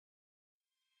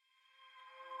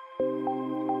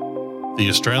the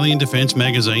Australian Defence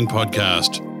Magazine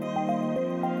podcast.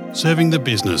 Serving the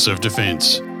business of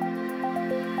defence.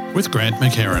 With Grant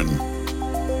McHerron.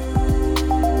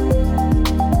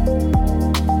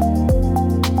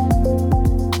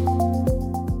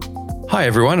 Hi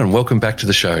everyone and welcome back to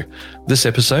the show. This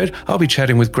episode, I'll be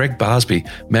chatting with Greg Barsby,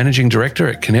 Managing Director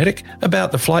at QinetiQ,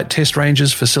 about the flight test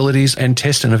ranges, facilities and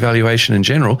test and evaluation in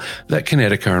general that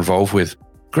QinetiQ are involved with.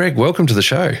 Greg, welcome to the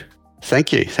show.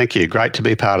 Thank you. Great to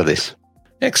be part of this.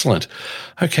 Excellent.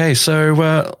 Okay,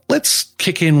 so let's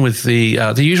kick in with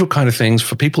the usual kind of things.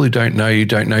 For people who don't know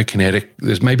QinetiQ,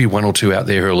 there's maybe one or two out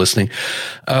there who are listening.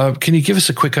 Can you give us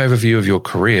a quick overview of your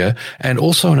career and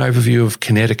also an overview of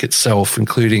QinetiQ itself,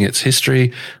 including its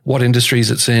history, what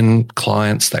industries it's in,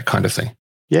 clients, that kind of thing?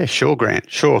 Yeah, sure, Grant.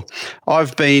 Sure.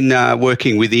 I've been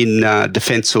working within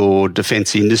defence or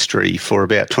defence industry for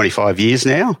about 25 years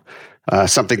now.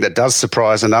 Something that does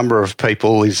surprise a number of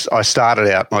people is I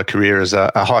started out my career as a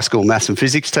high school maths and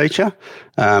physics teacher,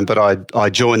 but I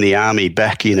joined the Army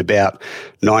back in about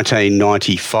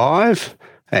 1995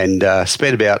 and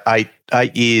spent about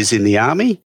eight years in the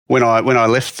Army. When I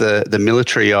left the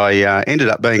military, I ended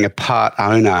up being a part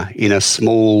owner in a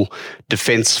small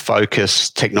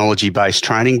defence-focused technology-based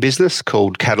training business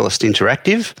called Catalyst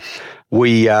Interactive.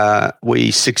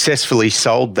 We successfully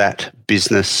sold that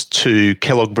business to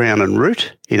Kellogg Brown and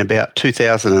Root in about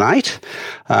 2008,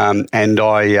 and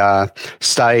I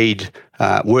stayed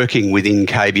working within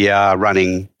KBR,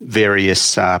 running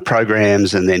various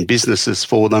programs and then businesses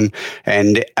for them,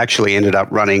 and actually ended up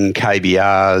running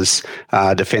KBR's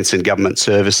Defence and Government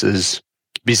Services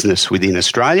business within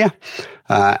Australia.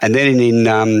 And then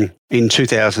in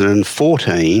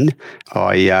 2014,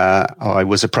 I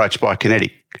was approached by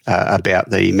QinetiQ about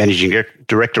the managing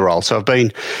director role. So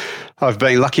I've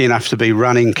been lucky enough to be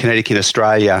running QinetiQ in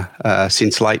Australia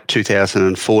since late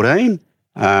 2014.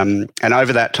 And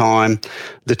over that time,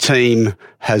 the team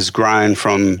has grown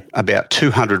from about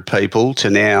 200 people to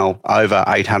now over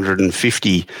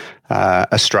 850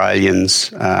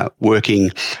 Australians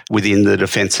working within the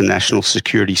defence and national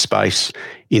security space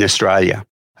in Australia.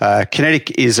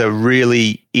 QinetiQ is a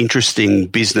really interesting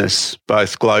business,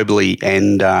 both globally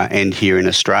and here in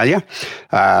Australia.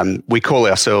 We call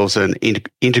ourselves an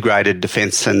integrated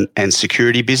defence and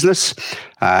security business,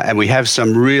 and we have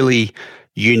some really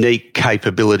unique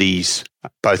capabilities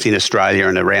both in Australia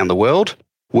and around the world.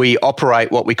 We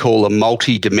operate what we call a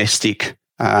multi-domestic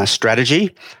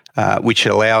strategy, which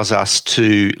allows us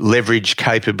to leverage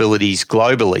capabilities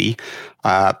globally,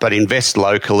 but invest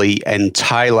locally and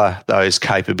tailor those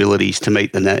capabilities to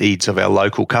meet the needs of our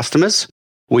local customers.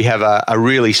 We have a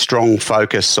really strong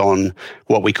focus on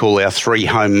what we call our three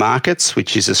home markets,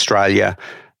 which is Australia,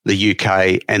 the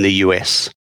UK and the US.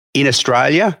 In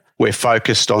Australia, we're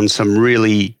focused on some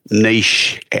really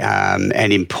niche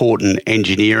and important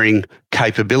engineering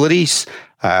capabilities.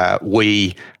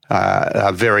 We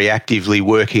are very actively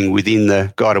working within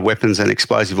the guided weapons and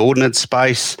explosive ordnance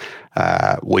space.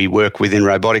 We work within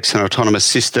robotics and autonomous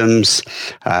systems.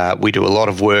 We do a lot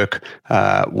of work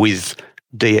with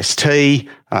DST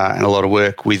and a lot of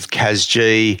work with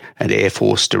CASG and Air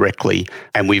Force directly.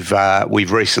 And we've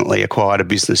recently acquired a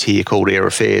business here called Air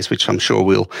Affairs, which I'm sure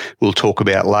we'll talk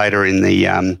about later in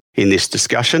this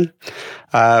discussion.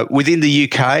 Within the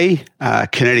UK,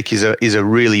 QinetiQ is a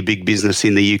really big business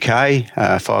in the UK,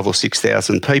 5,000 or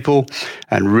 6,000 people,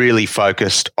 and really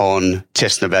focused on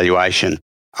test and evaluation.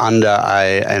 Under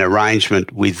an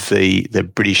arrangement with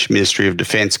the British Ministry of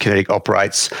Defence, QinetiQ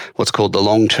operates what's called the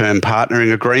long-term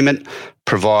partnering agreement,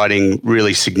 providing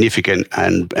really significant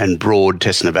and broad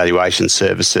test and evaluation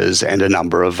services and a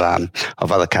number of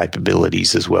other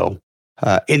capabilities as well.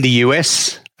 In the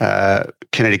US,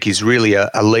 QinetiQ is really a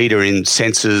leader in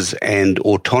sensors and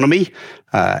autonomy,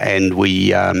 and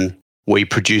we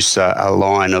produce a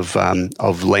line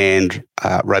of land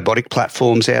robotic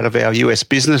platforms out of our US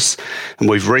business, and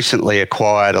we've recently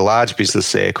acquired a large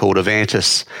business there called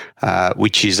Avantis,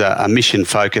 which is a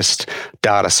mission-focused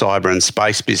data, cyber and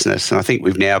space business. And I think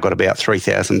we've now got about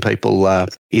 3,000 people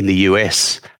in the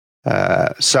US.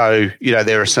 So,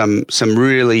 there are some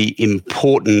really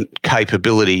important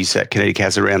capabilities that QinetiQ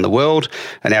has around the world,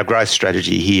 and our growth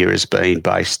strategy here has been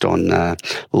based on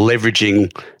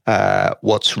leveraging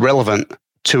what's relevant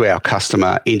to our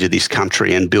customer into this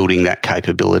country and building that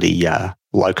capability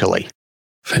locally.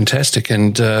 Fantastic.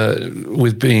 And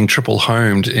with being triple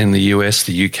homed in the US,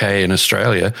 the UK and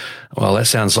Australia, well, that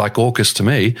sounds like AUKUS to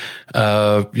me.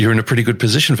 You're in a pretty good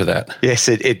position for that. Yes,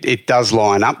 it does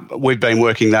line up. We've been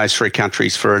working those three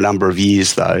countries for a number of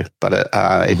years, though, but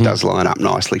it does line up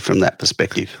nicely from that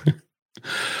perspective.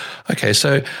 Okay,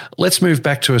 so let's move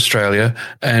back to Australia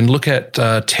and look at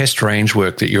test range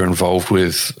work that you're involved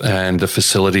with and the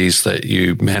facilities that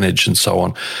you manage and so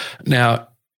on. Now,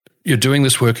 you're doing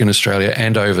this work in Australia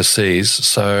and overseas.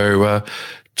 So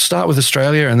start with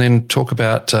Australia and then talk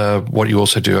about what you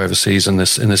also do overseas in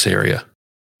this area.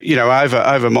 You know,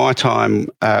 over my time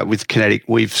with QinetiQ,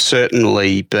 we've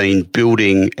certainly been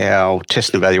building our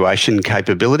test and evaluation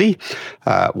capability.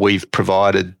 We've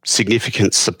provided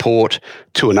significant support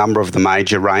to a number of the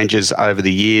major ranges over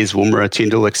the years, Woomera,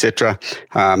 Tyndall, etc.,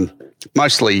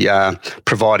 mostly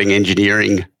providing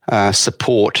engineering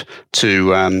support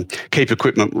to keep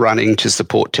equipment running, to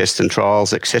support tests and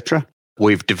trials, etc.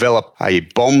 We've developed a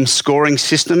bomb scoring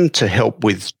system to help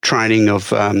with training of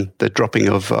the dropping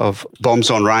of bombs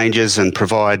on ranges and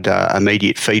provide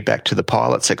immediate feedback to the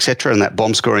pilots, etc. And that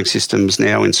bomb scoring system is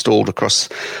now installed across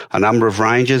a number of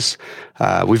ranges.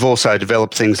 We've also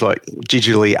developed things like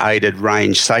digitally aided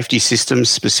range safety systems,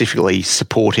 specifically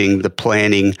supporting the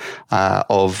planning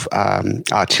of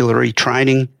artillery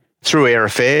training. Through Air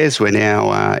Affairs, we're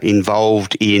now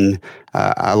involved in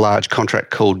a large contract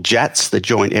called JATS, the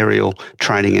Joint Aerial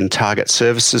Training and Target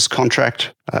Services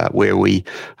contract, where we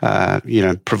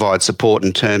provide support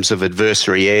in terms of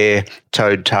adversary air,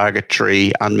 towed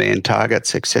targetry, unmanned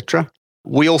targets, etc.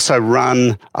 We also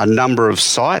run a number of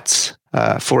sites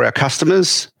for our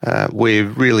customers. We're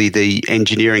really the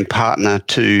engineering partner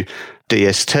to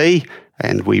DST,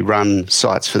 and we run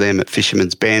sites for them at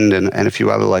Fisherman's Bend and a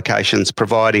few other locations,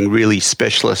 providing really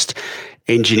specialist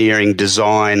engineering,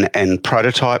 design and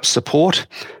prototype support,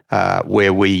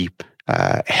 where we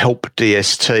help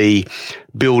DST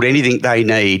build anything they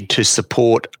need to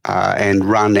support and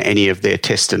run any of their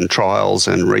test and trials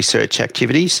and research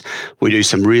activities. We do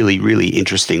some really, really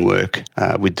interesting work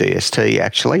with DST,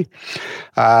 actually.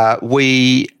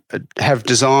 We have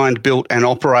designed, built and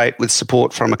operate, with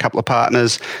support from a couple of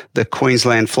partners, the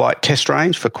Queensland Flight Test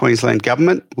Range for Queensland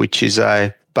Government, which is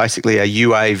basically a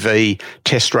UAV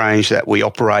test range that we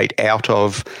operate out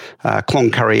of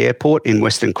Cloncurry Airport in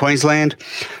Western Queensland.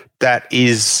 That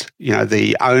is,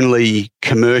 the only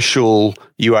commercial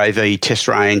UAV test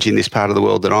range in this part of the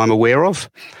world that I'm aware of.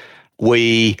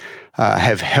 We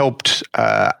have helped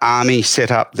Army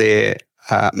set up their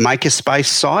makerspace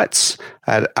sites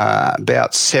at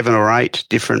about 7 or 8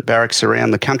 different barracks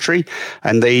around the country.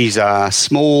 And these are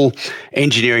small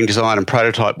engineering, design and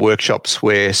prototype workshops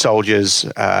where soldiers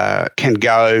can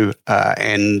go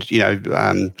and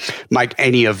make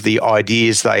any of the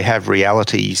ideas they have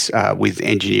realities with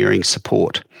engineering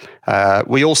support.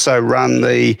 We also run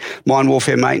the mine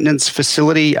warfare maintenance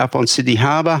facility up on Sydney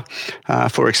Harbour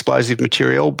for explosive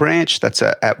material branch. That's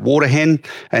at Waterhen,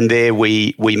 and there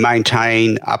we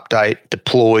maintain, update,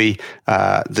 deploy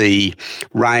the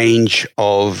range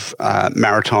of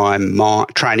maritime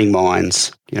training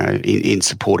mines, in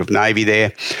support of Navy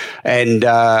there. And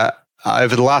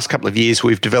over the last couple of years,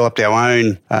 we've developed our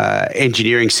own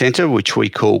engineering centre, which we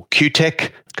call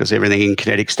QTech, because everything in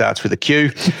QinetiQ starts with a Q.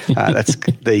 That's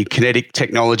the QinetiQ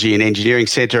Technology and Engineering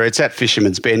Centre. It's at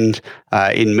Fisherman's Bend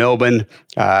in Melbourne.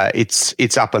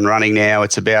 It's up and running now.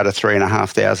 It's about a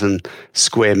 3,500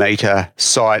 square metre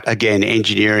site. Again,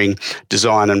 engineering,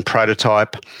 design and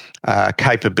prototype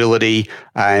capability,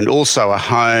 and also a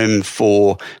home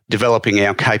for developing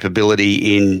our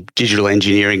capability in digital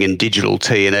engineering and digital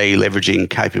T&E, leveraging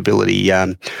capability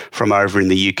from over in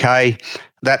the UK.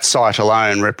 That site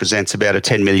alone represents about a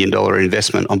 $10 million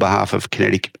investment on behalf of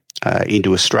QinetiQ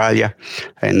into Australia,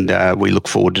 and we look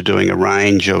forward to doing a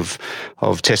range of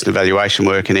test and evaluation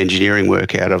work and engineering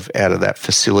work out of that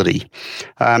facility.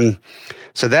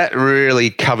 So that really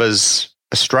covers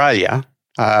Australia.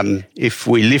 If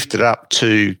we lift it up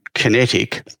to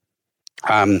QinetiQ,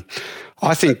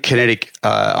 I think QinetiQ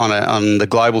on the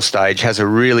global stage has a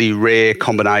really rare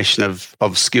combination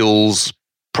of skills,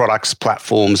 products,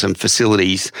 platforms and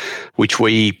facilities which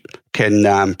we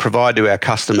can provide to our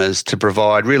customers to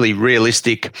provide really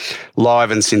realistic,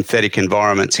 live and synthetic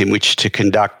environments in which to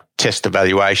conduct test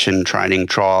evaluation, training,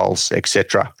 trials,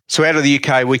 etc. So out of the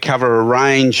UK, we cover a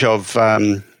range of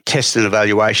test and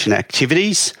evaluation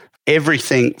activities,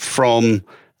 everything from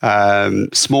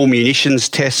small munitions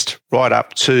test right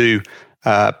up to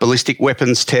ballistic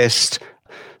weapons test,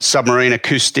 submarine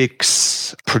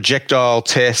acoustics, projectile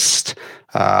test,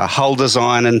 hull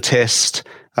design and test.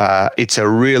 It's a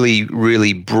really,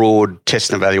 really broad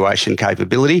test and evaluation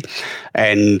capability,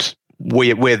 and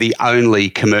we're the only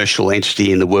commercial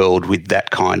entity in the world with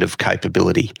that kind of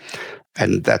capability.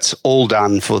 And that's all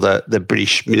done for the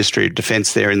British Ministry of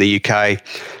Defence there in the UK.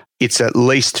 It's at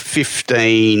least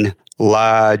 15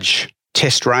 large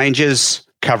test ranges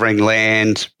covering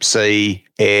land, sea,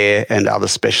 air, and other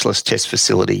specialist test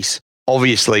facilities.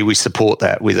 Obviously, we support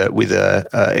that with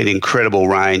an incredible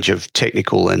range of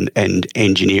technical and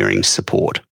engineering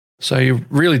support. So you're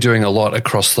really doing a lot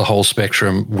across the whole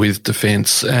spectrum with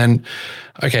defence. And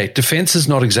okay, defence is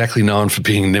not exactly known for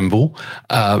being nimble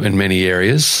in many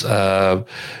areas. The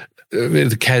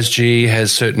CASG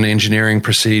has certain engineering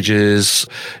procedures.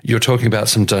 You're talking about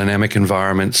some dynamic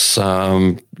environments,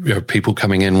 people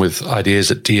coming in with ideas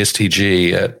at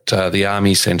DSTG, at the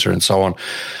Army Centre and so on.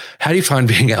 How do you find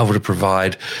being able to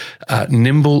provide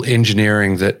nimble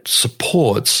engineering that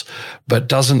supports but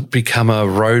doesn't become a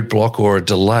roadblock or a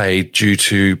delay due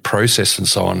to process and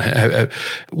so on?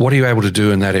 What are you able to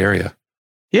do in that area?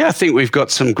 Yeah, I think we've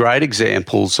got some great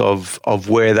examples of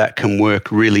where that can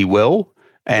work really well.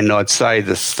 And I'd say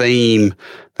the theme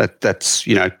that's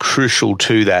crucial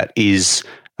to that is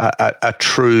a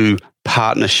true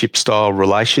partnership style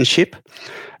relationship.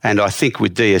 And I think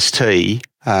with DST,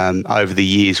 over the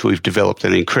years, we've developed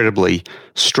an incredibly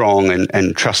strong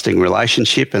and trusting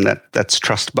relationship, and that's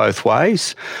trust both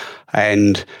ways.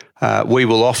 And we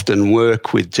will often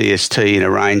work with DST in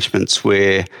arrangements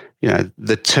where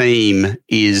the team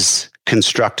is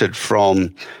constructed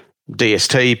from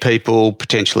DST people,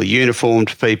 potentially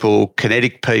uniformed people,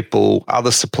 QinetiQ people,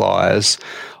 other suppliers,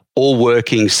 all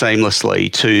working seamlessly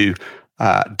to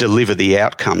deliver the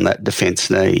outcome that defence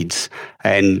needs.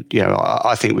 And,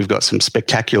 I think we've got some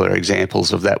spectacular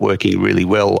examples of that working really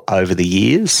well over the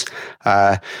years.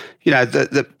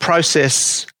 The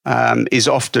process is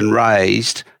often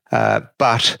raised,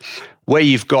 but where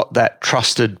you've got that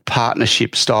trusted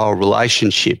partnership style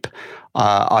relationship,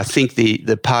 I think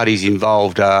the parties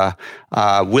involved are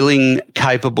willing,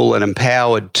 capable and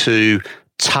empowered to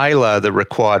tailor the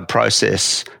required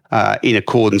process in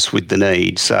accordance with the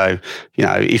need. So,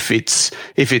 if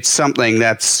it's something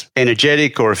that's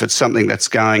energetic or if it's something that's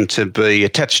going to be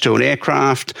attached to an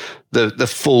aircraft, the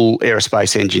full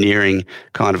aerospace engineering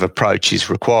kind of approach is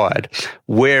required.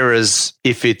 Whereas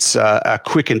if it's a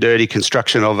quick and dirty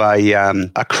construction of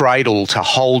a cradle to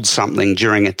hold something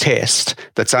during a test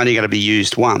that's only going to be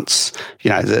used once,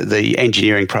 the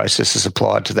engineering processes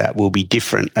applied to that will be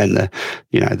different, and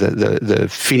the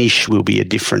finish will be a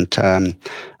different kind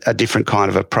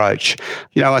of approach.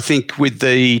 I think with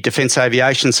the Defence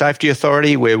Aviation Safety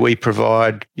Authority, where we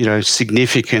provide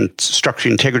significant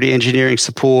structural integrity engineering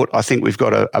support, I think we've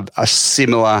got a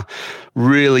similar,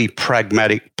 really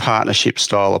pragmatic partnership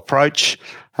style approach.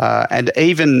 And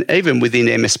even within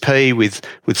MSP, with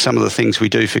some of the things we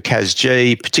do for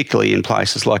CASG, particularly in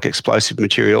places like explosive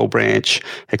material branch,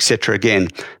 etc. Again,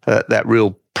 that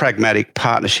real pragmatic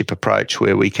partnership approach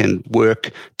where we can work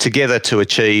together to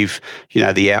achieve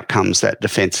the outcomes that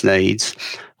defence needs.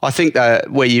 I think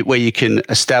where you can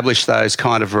establish those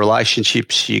kind of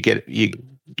relationships, you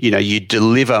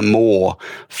deliver more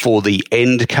for the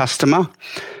end customer.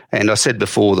 And I said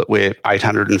before that we're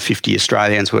 850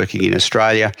 Australians working in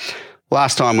Australia.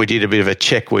 Last time we did a bit of a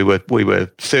check, we were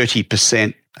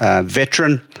 30%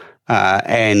 veteran,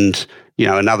 and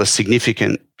another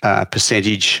significant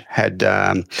percentage had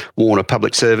worn a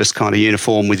public service kind of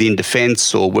uniform within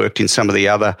defence or worked in some of the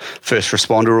other first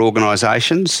responder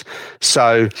organisations.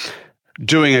 So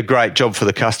doing a great job for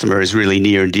the customer is really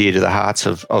near and dear to the hearts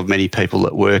of many people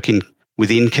that work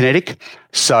within QinetiQ.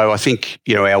 So I think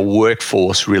our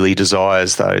workforce really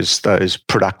desires those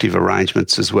productive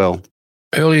arrangements as well.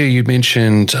 Earlier you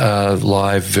mentioned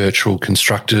live, virtual,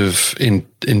 constructive in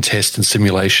test and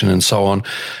simulation and so on.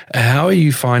 How are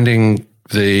you finding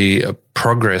the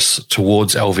progress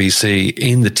towards LVC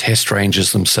in the test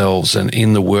ranges themselves and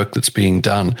in the work that's being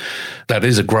done? That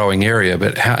is a growing area,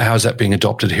 but how is that being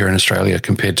adopted here in Australia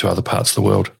compared to other parts of the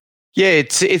world? Yeah,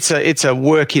 it's a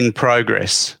work in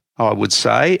progress, I would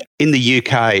say. In the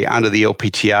UK, under the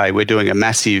LPTA, we're doing a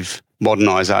massive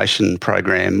modernisation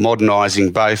program,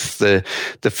 modernising both the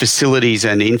facilities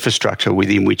and infrastructure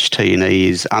within which T&E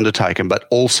is undertaken, but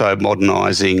also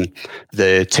modernising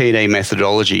the T&E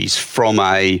methodologies from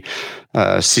a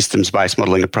systems-based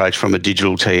modelling approach, from a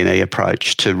digital T&E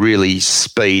approach, to really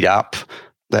speed up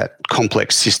that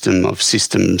complex system of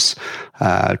systems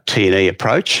T&E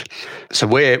approach. So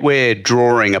we're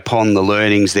drawing upon the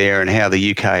learnings there and how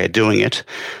the UK are doing it.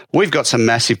 We've got some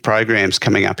massive programs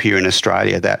coming up here in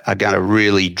Australia that are going to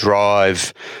really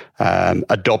drive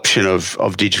adoption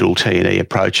of digital T&E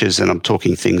approaches, and I'm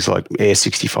talking things like Air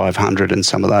 6500 and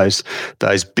some of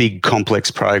those big complex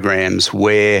programs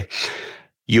where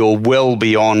you're well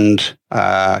beyond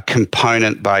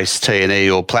component-based T&E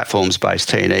or platforms-based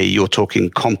T&E. You're talking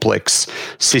complex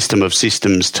system of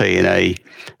systems T&E.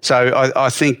 So I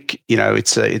think,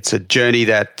 it's a journey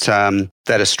that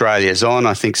Australia's on.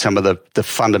 I think some of the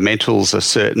fundamentals are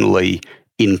certainly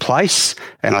in place,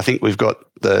 and I think we've got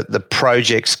the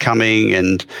projects coming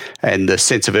and the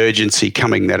sense of urgency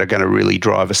coming that are going to really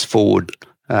drive us forward,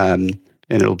 and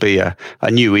it'll be a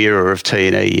new era of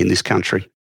T&E in this country.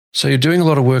 So you're doing a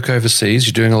lot of work overseas,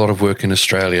 you're doing a lot of work in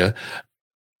Australia.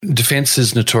 Defence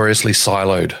is notoriously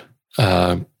siloed,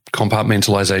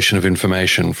 compartmentalisation of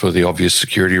information for the obvious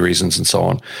security reasons and so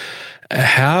on.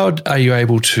 How are you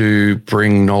able to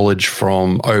bring knowledge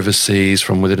from overseas,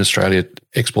 from within Australia,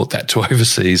 export that to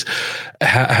overseas?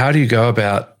 How do you go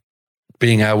about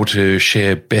being able to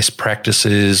share best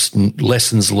practices,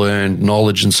 lessons learned,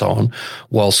 knowledge and so on,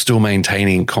 while still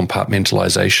maintaining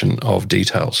compartmentalisation of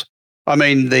details? I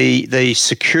mean, the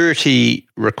security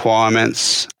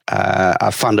requirements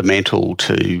are fundamental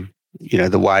to,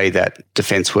 the way that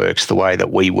defence works, the way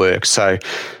that we work. So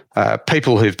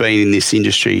people who've been in this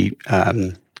industry,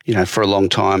 for a long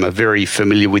time are very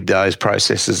familiar with those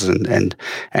processes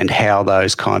and how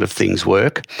those kind of things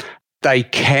work. They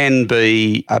can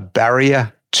be a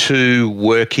barrier to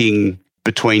working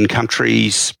between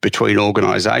countries, between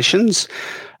organisations,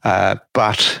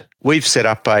 but we've set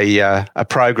up a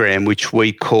program which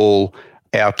we call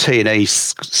our T&E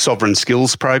Sovereign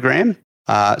Skills Program.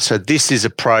 So this is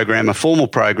a formal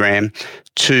program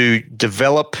to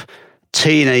develop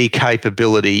T&E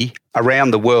capability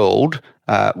around the world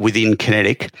within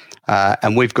QinetiQ.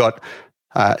 And we've got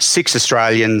 6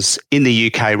 Australians in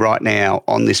the UK right now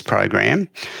on this program.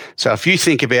 So if you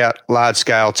think about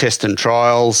large-scale test and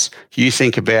trials, you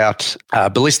think about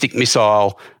ballistic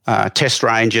missile test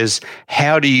ranges,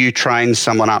 how do you train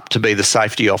someone up to be the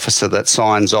safety officer that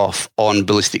signs off on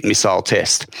ballistic missile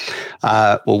test?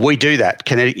 Well, we do that.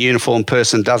 QinetiQ uniformed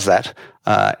person does that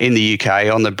in the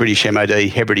UK on the British MOD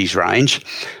Hebrides range.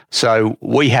 So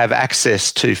we have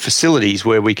access to facilities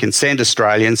where we can send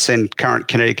Australians, send current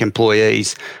QinetiQ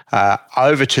employees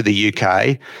over to the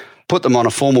UK, put them on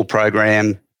a formal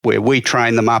program where we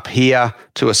train them up here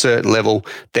to a certain level,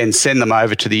 then send them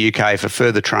over to the UK for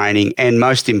further training, and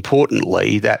most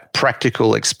importantly, that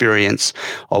practical experience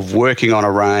of working on a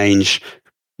range,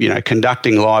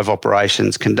 conducting live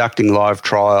operations, conducting live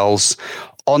trials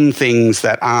on things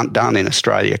that aren't done in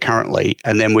Australia currently,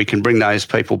 and then we can bring those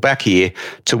people back here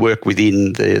to work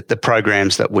within the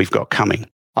programs that we've got coming.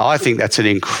 I think that's an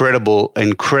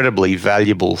incredibly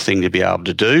valuable thing to be able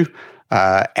to do,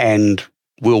 and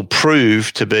will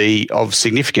prove to be of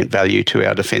significant value to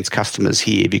our defence customers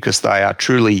here, because they are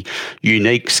truly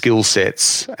unique skill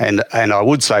sets. And I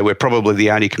would say we're probably the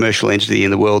only commercial entity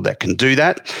in the world that can do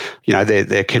that.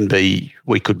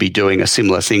 We could be doing a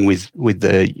similar thing with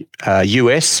the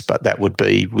US, but that would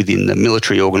be within the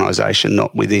military organisation,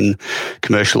 not within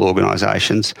commercial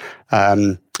organisations.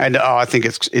 And I think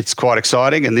it's quite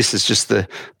exciting, and this is just the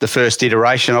first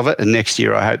iteration of it. And next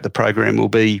year, I hope the program will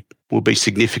be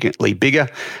significantly bigger,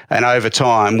 and over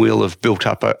time we'll have built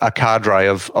up a cadre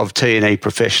of T&E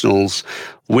professionals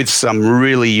with some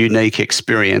really unique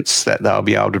experience that they'll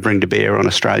be able to bring to bear on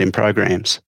Australian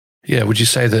programs. Yeah, would you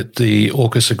say that the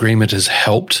AUKUS agreement has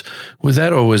helped with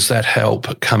that, or was that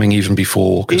help coming even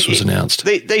before AUKUS was announced?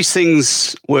 These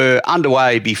things were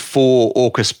underway before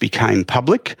AUKUS became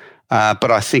public, but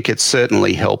I think it's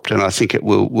certainly helped, and I think it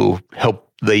will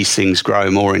help these things grow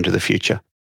more into the future.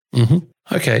 Mm-hmm.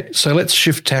 Okay, so let's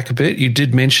shift tack a bit. You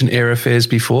did mention Air Affairs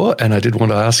before, and I did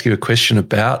want to ask you a question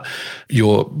about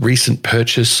your recent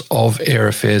purchase of Air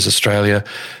Affairs Australia.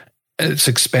 It's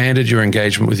expanded your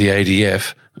engagement with the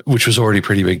ADF, which was already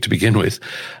pretty big to begin with.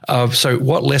 So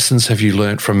what lessons have you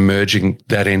learnt from merging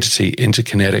that entity into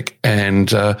QinetiQ,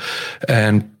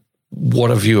 and what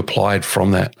have you applied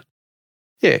from that?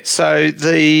 Yeah, so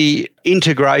the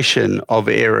integration of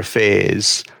Air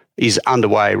Affairs is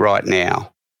underway right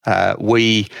now.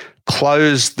 We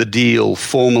closed the deal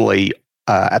formally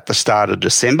at the start of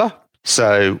December,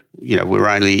 so we're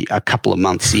only a couple of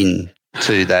months in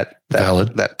to that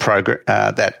program,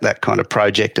 that kind of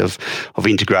project of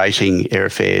integrating Air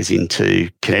Affairs into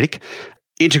QinetiQ.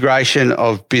 Integration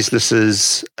of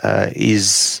businesses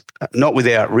is not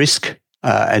without risk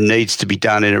and needs to be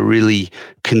done in a really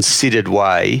considered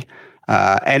way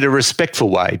and a respectful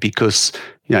way, because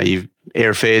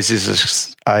Air Affairs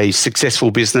is a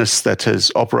successful business that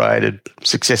has operated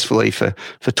successfully for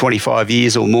 25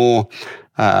 years or more.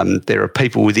 There are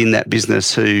people within that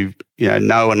business who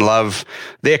know and love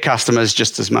their customers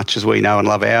just as much as we know and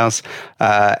love ours,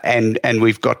 and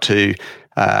we've got to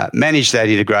manage that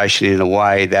integration in a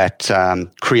way that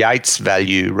creates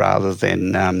value rather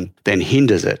than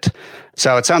hinders it.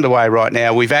 So it's underway right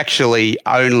now. We've actually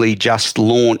only just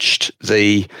launched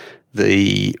the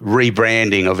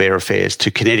rebranding of Air Affairs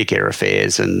to QinetiQ Air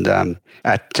Affairs, and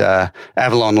at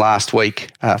Avalon last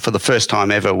week, for the first time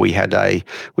ever, we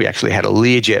actually had a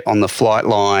Learjet on the flight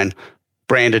line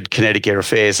branded QinetiQ Air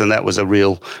Affairs, and that was a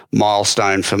real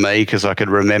milestone for me because I could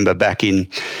remember back in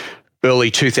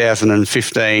early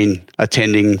 2015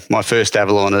 attending my first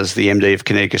Avalon as the MD of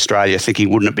QinetiQ Australia, thinking,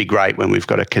 wouldn't it be great when we've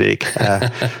got a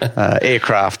QinetiQ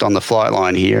aircraft on the flight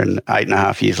line here, and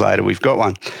 8.5 years later we've got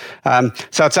one.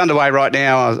 So it's underway right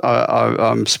now.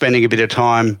 I'm spending a bit of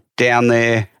time down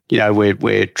there.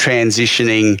 We're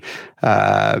transitioning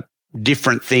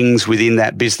different things within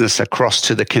that business across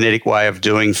to the QinetiQ way of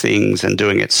doing things and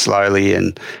doing it slowly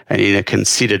and in a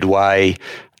considered way.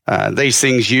 These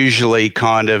things usually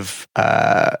kind of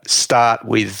start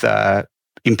with,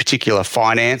 in particular,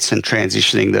 finance and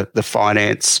transitioning the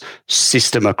finance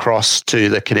system across to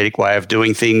the QinetiQ way of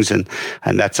doing things, and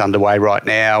that's underway right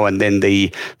now. And then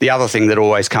the other thing that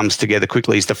always comes together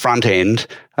quickly is the front end,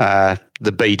 the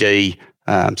BD.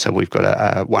 So we've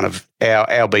got one of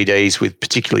our BDs with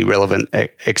particularly relevant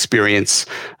experience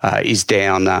is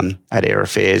down at Air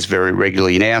Affairs very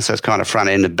regularly now. So it's kind of front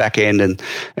end and back end,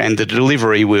 and the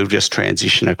delivery will just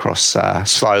transition across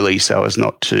slowly so as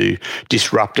not to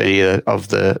disrupt any of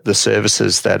the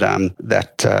services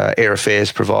that Air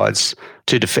Affairs provides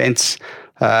to Defence.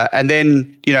 And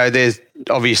then, there's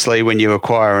obviously when you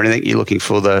acquire anything, you're looking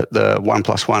for the 1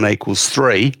 + 1 =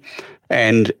 3.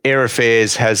 And Air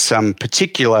Affairs has some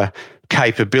particular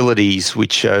capabilities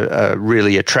which are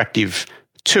really attractive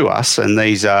to us, and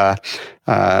these are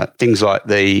things like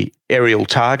the aerial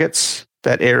targets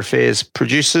that Air Affairs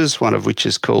produces, one of which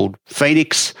is called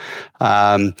Phoenix,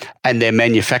 and their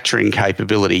manufacturing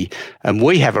capability. And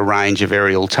we have a range of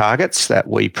aerial targets that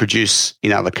we produce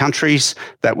in other countries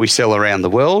that we sell around the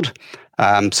world.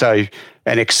 So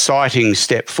an exciting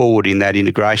step forward in that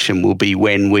integration will be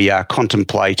when we are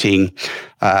contemplating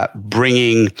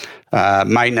bringing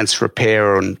maintenance,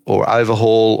 repair or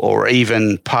overhaul, or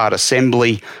even part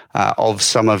assembly of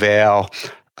some of our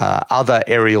other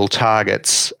aerial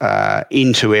targets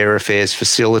into Air Affairs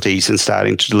facilities and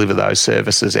starting to deliver those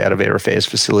services out of Air Affairs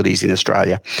facilities in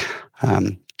Australia.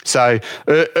 So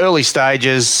early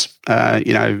stages,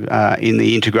 in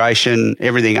the integration,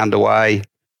 everything underway.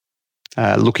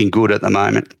 Looking good at the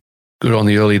moment. Good on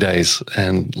the early days,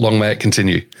 and long may it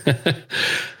continue.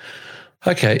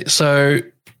 Okay, so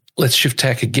let's shift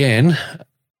tack again.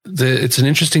 It's an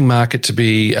interesting market to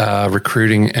be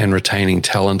recruiting and retaining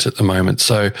talent at the moment.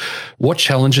 So what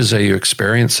challenges are you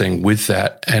experiencing with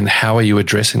that, and how are you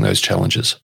addressing those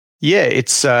challenges? Yeah,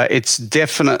 it's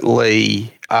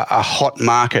definitely a hot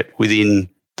market within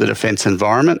the defence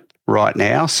environment right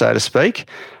now, so to speak.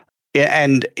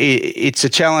 And it's a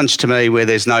challenge to me where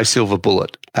there's no silver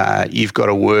bullet. You've got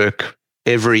to work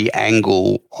every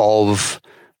angle of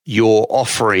your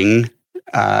offering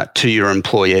to your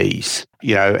employees.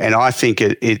 And I think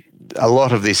a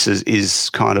lot of this is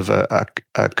kind of a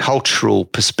cultural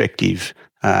perspective.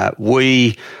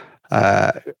 We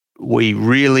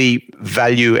really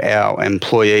value our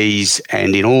employees,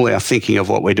 and in all our thinking of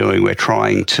what we're doing, we're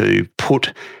trying to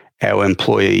put our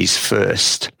employees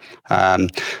first.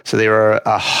 So there are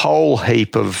a whole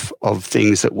heap of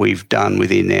things that we've done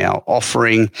within our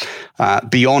offering,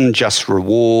 beyond just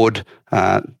reward,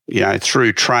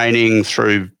 through training,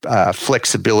 through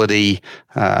flexibility,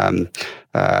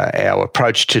 our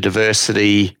approach to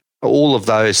diversity, all of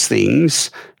those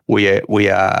things we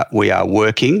are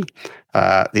working.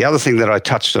 The other thing that I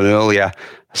touched on earlier,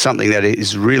 something that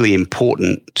is really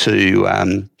important to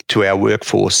our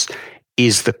workforce,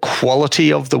 is the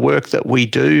quality of the work that we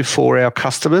do for our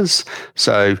customers.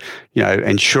 So,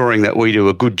 ensuring that we do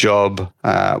a good job,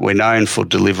 we're known for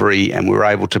delivery, and we're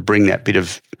able to bring that bit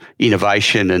of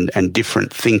innovation and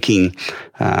different thinking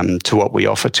to what we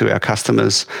offer to our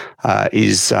customers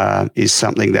is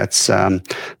something that's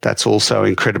also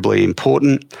incredibly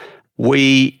important.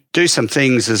 We do some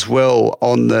things as well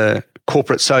on the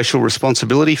corporate social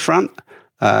responsibility front.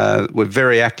 We're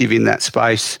very active in that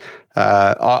space.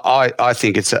 I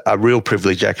think it's a real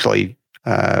privilege, actually,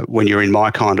 when you're in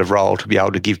my kind of role, to be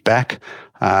able to give back.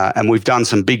 And we've done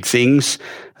some big things.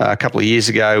 A couple of years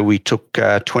ago, we took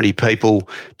 20 people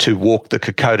to walk the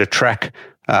Kokoda track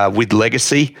with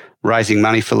Legacy. raising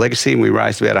money for legacy, and we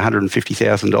raised about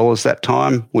 $150,000 that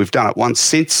time. We've done it once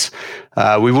since.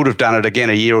 We would have done it again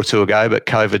a year or two ago, but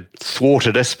COVID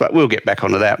thwarted us, but we'll get back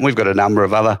onto that. And we've got a number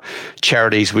of other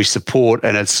charities we support,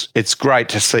 and it's great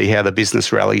to see how the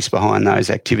business rallies behind those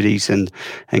activities and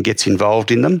gets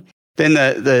involved in them. Then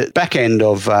the back end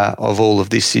of all of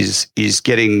this is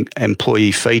getting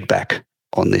employee feedback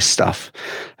on this stuff.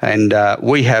 And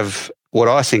we have what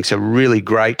I think is a really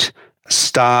great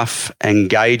staff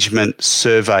engagement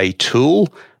survey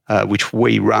tool, which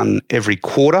we run every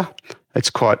quarter. It's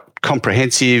quite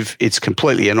comprehensive. It's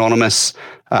completely anonymous,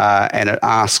 and it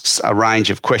asks a range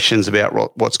of questions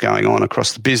about what's going on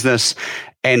across the business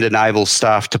and enables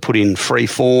staff to put in free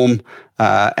form.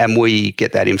 And we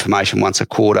get that information once a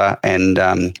quarter and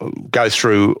go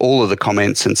through all of the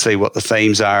comments and see what the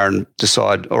themes are and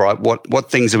decide, all right, what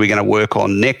things are we going to work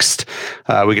on next?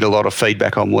 We get a lot of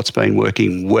feedback on what's been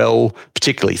working well,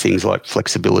 particularly things like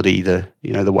flexibility. The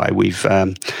way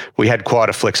we had quite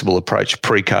a flexible approach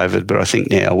pre-COVID, but I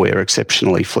think now we're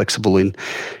exceptionally flexible in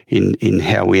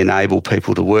how we enable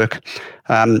people to work.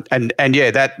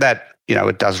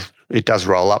 It does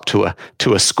roll up to a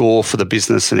score for the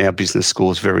business, and our business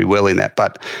scores very well in that.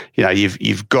 But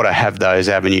you've got to have those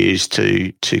avenues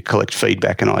to collect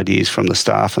feedback and ideas from the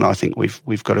staff, and I think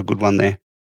we've got a good one there.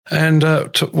 And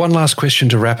one last question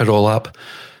to wrap it all up: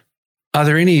 are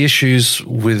there any issues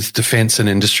with defence and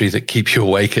industry that keep you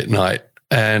awake at night?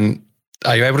 And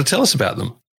are you able to tell us about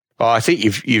them? I think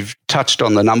you've touched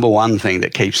on the number one thing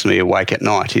that keeps me awake at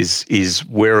night is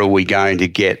where are we going to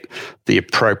get the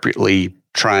appropriately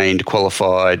trained,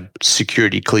 qualified,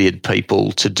 security-cleared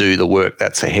people to do the work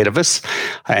that's ahead of us.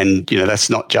 And, that's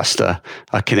not just a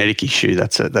QinetiQ issue,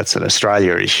 that's an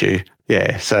Australia issue.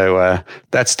 Yeah, so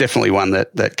that's definitely one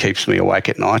that keeps me awake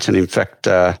at night. And in fact,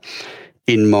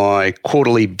 in my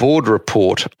quarterly board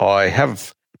report, I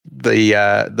have the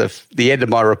end of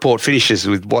my report finishes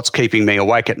with what's keeping me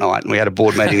awake at night. And we had a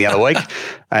board meeting the other week,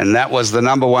 and that was the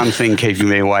number one thing keeping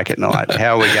me awake at night.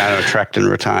 How are we going to attract and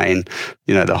retain,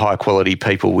 the high quality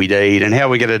people we need, and how are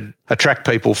we going to attract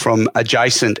people from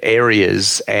adjacent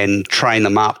areas and train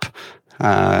them up,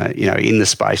 in the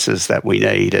spaces that we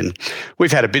need. And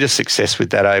we've had a bit of success with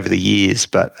that over the years,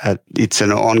 but it's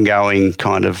an ongoing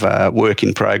kind of work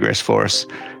in progress for us.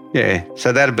 Yeah,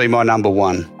 so that'd be my number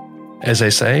one. As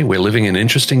they say, we're living in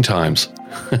interesting times.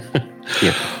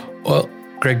 Yep. Well,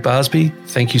 Greg Barsby,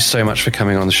 thank you so much for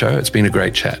coming on the show. It's been a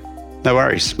great chat. No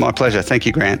worries. My pleasure. Thank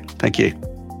you, Grant. Thank you.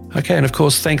 Okay, and of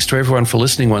course, thanks to everyone for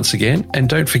listening once again. And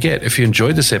don't forget, if you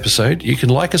enjoyed this episode, you can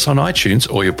like us on iTunes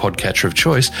or your podcatcher of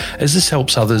choice, as this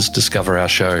helps others discover our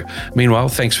show. Meanwhile,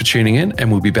 thanks for tuning in,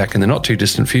 and we'll be back in the not too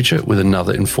distant future with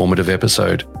another informative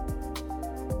episode.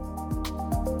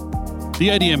 The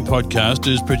ADM podcast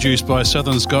is produced by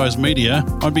Southern Skies Media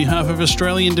on behalf of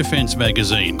Australian Defence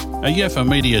Magazine, a Yaffa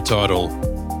media title.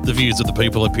 The views of the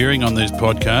people appearing on this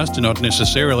podcast do not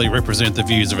necessarily represent the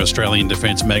views of Australian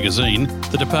Defence Magazine,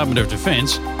 the Department of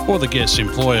Defence, or the guest's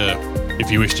employer. If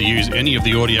you wish to use any of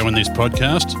the audio in this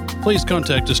podcast, please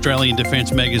contact Australian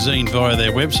Defence Magazine via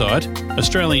their website,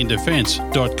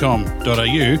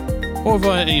 australiandefence.com.au, or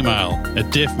via email at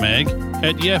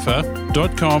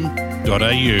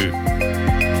defmag@yaffa.com.au.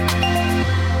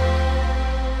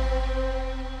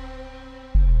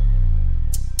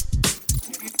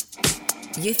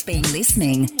 You've been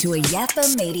listening to a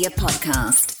Yaffa Media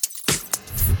podcast.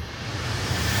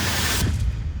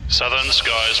 Southern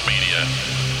Skies Media.